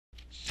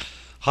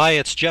Hi,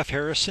 it's Jeff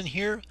Harrison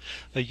here.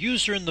 A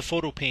user in the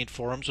PhotoPaint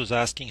forums was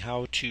asking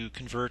how to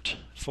convert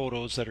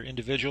photos that are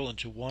individual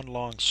into one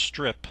long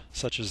strip,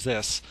 such as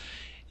this.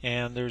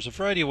 And there's a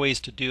variety of ways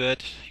to do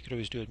it. You could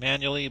always do it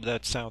manually, but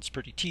that sounds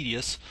pretty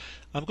tedious.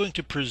 I'm going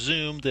to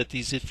presume that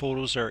these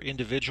photos are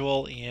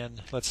individual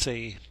in, let's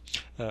say,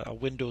 a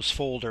Windows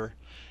folder,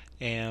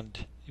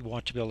 and you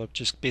want to be able to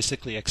just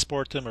basically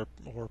export them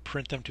or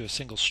print them to a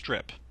single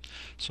strip.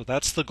 So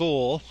that's the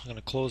goal. I'm going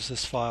to close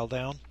this file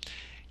down.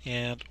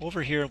 And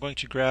over here I'm going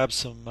to grab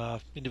some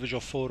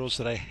individual photos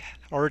that I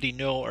already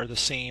know are the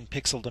same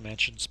pixel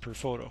dimensions per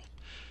photo,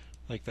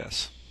 like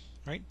this.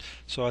 Right?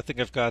 So I think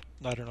I've got,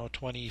 I don't know,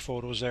 20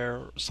 photos there,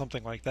 or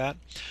something like that.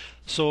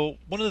 So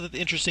one of the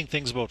interesting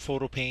things about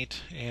PhotoPaint,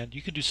 and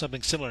you can do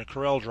something similar in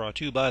Corel Draw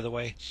too, by the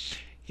way,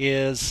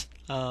 is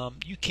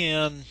you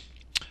can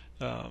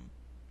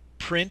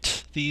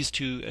print these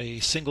to a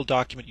single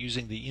document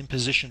using the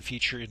Imposition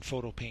feature in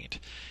PhotoPaint.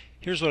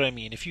 Here's what I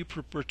mean. If you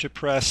were to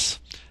press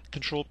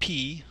Control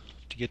P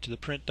to get to the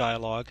print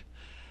dialog,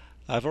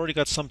 I've already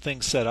got some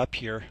things set up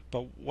here,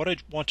 but what I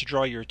want to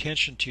draw your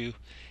attention to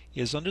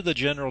is under the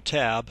General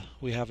tab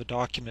we have a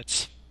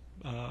Documents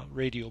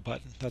radio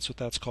button. That's what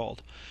that's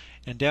called.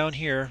 And down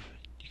here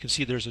you can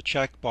see there's a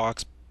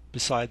checkbox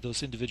beside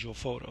those individual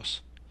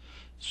photos.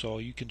 So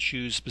you can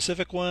choose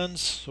specific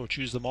ones, or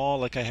choose them all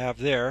like I have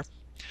there.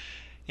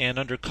 And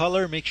under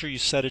color, make sure you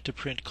set it to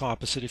print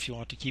composite if you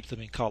want to keep them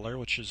in color,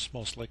 which is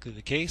most likely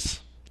the case.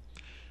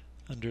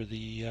 Under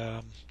the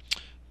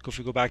if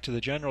we go back to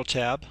the General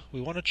tab, we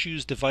want to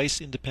choose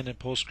Device Independent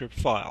PostScript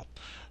File.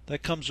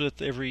 That comes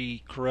with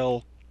every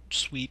Corel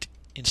suite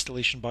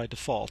installation by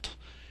default.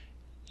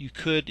 You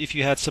could, if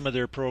you had some of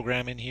their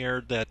program in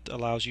here that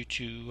allows you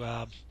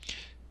to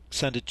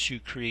send it to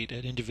create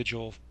an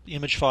individual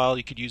image file,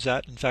 you could use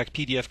that. In fact,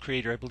 PDF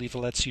Creator, I believe,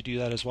 lets you do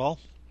that as well.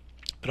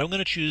 But I'm going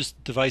to choose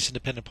Device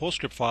Independent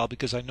PostScript File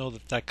because I know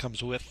that that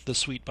comes with the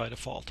suite by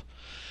default.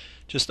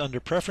 Just under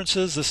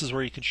Preferences, this is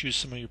where you can choose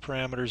some of your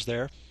parameters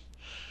there.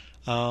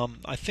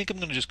 I think I'm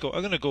going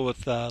to go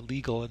with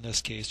legal in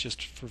this case,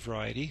 just for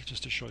variety,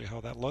 just to show you how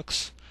that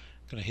looks.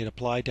 I'm going to hit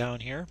Apply down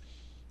here.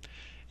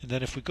 And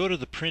then if we go to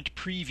the Print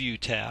Preview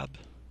tab,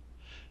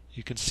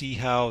 you can see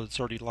how it's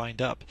already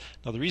lined up.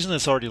 Now the reason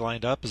it's already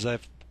lined up is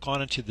I've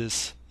gone into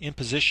this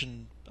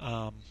Imposition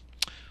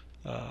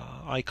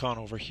icon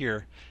over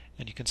here,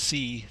 and you can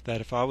see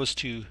that if I was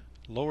to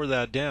lower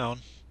that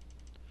down,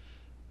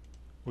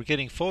 we're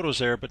getting photos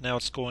there, but now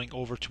it's going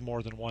over to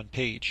more than one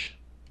page,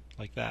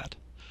 like that.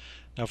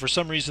 Now for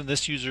some reason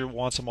this user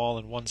wants them all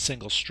in one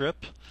single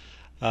strip,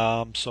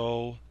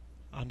 so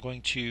I'm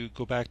going to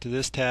go back to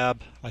this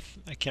tab. I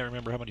can't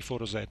remember how many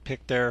photos I had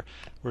picked there.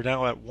 We're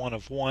now at 1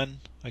 of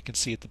 1. I can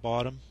see at the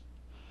bottom.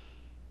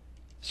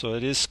 So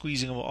it is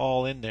squeezing them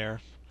all in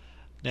there.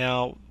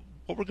 Now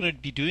what we're going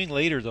to be doing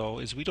later though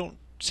is we don't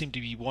seem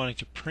to be wanting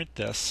to print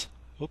this.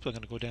 Oops, I'm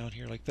going to go down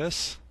here like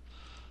this.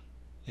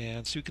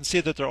 And so you can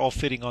see that they're all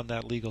fitting on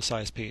that legal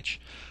size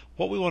page.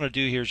 What we want to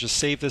do here is just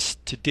save this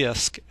to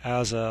disk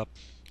as a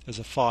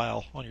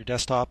file on your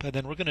desktop, and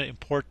then we're going to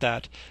import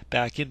that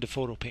back into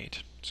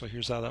PhotoPaint. So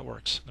here's how that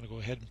works. I'm going to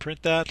go ahead and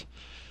print that.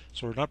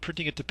 So we're not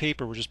printing it to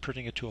paper, we're just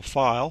printing it to a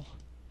file.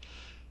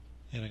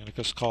 And I'm going to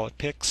just call it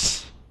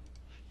Pics.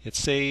 Hit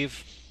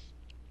Save.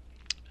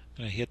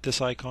 I'm going to hit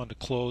this icon to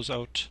close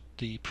out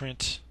the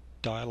print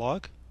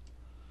dialog.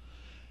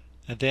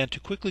 And then to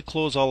quickly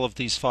close all of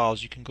these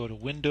files, you can go to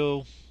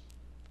Window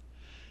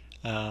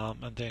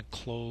and then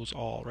Close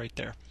All right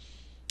there.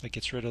 That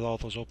gets rid of all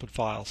those open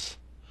files.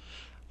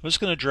 I'm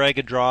just going to drag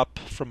and drop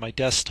from my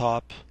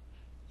desktop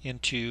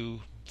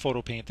into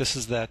PhotoPaint. This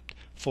is that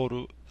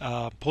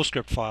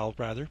PostScript file,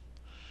 rather.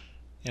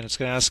 And it's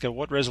going to ask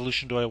what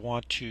resolution do I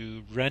want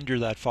to render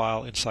that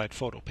file inside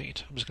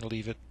PhotoPaint. I'm just going to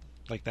leave it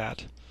like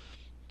that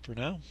for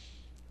now.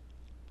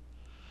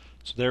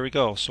 So there we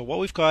go. So what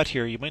we've got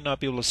here, you might not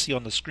be able to see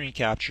on the screen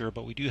capture,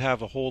 but we do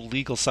have a whole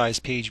legal size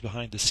page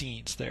behind the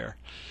scenes there.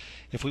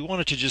 If we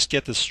wanted to just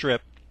get the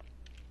strip,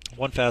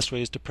 one fast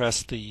way is to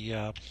press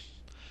the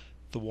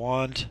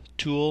wand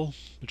tool,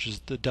 which is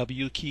the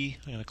W key.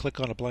 I'm going to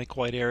click on a blank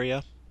white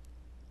area.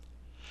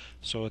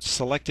 So it's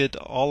selected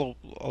all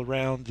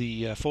around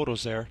the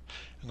photos there.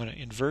 I'm going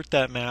to invert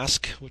that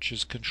mask, which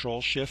is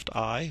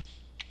Control-Shift-I.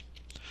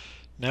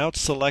 Now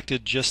it's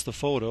selected just the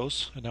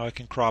photos, and now I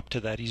can crop to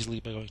that easily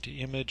by going to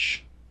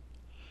Image,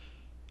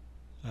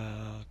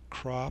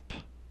 Crop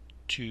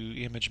to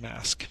Image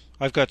Mask.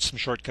 I've got some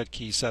shortcut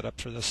keys set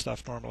up for this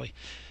stuff normally,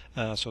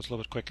 so it's a little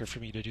bit quicker for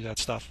me to do that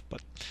stuff.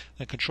 But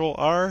then Control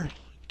R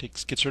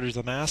gets rid of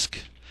the mask.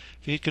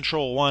 If you hit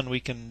Control 1, we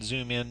can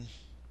zoom in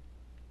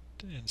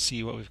and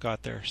see what we've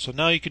got there. So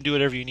now you can do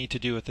whatever you need to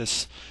do with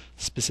this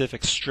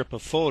specific strip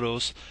of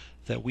photos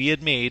that we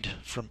had made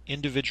from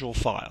individual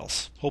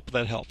files. Hope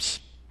that helps.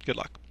 Good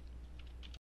luck.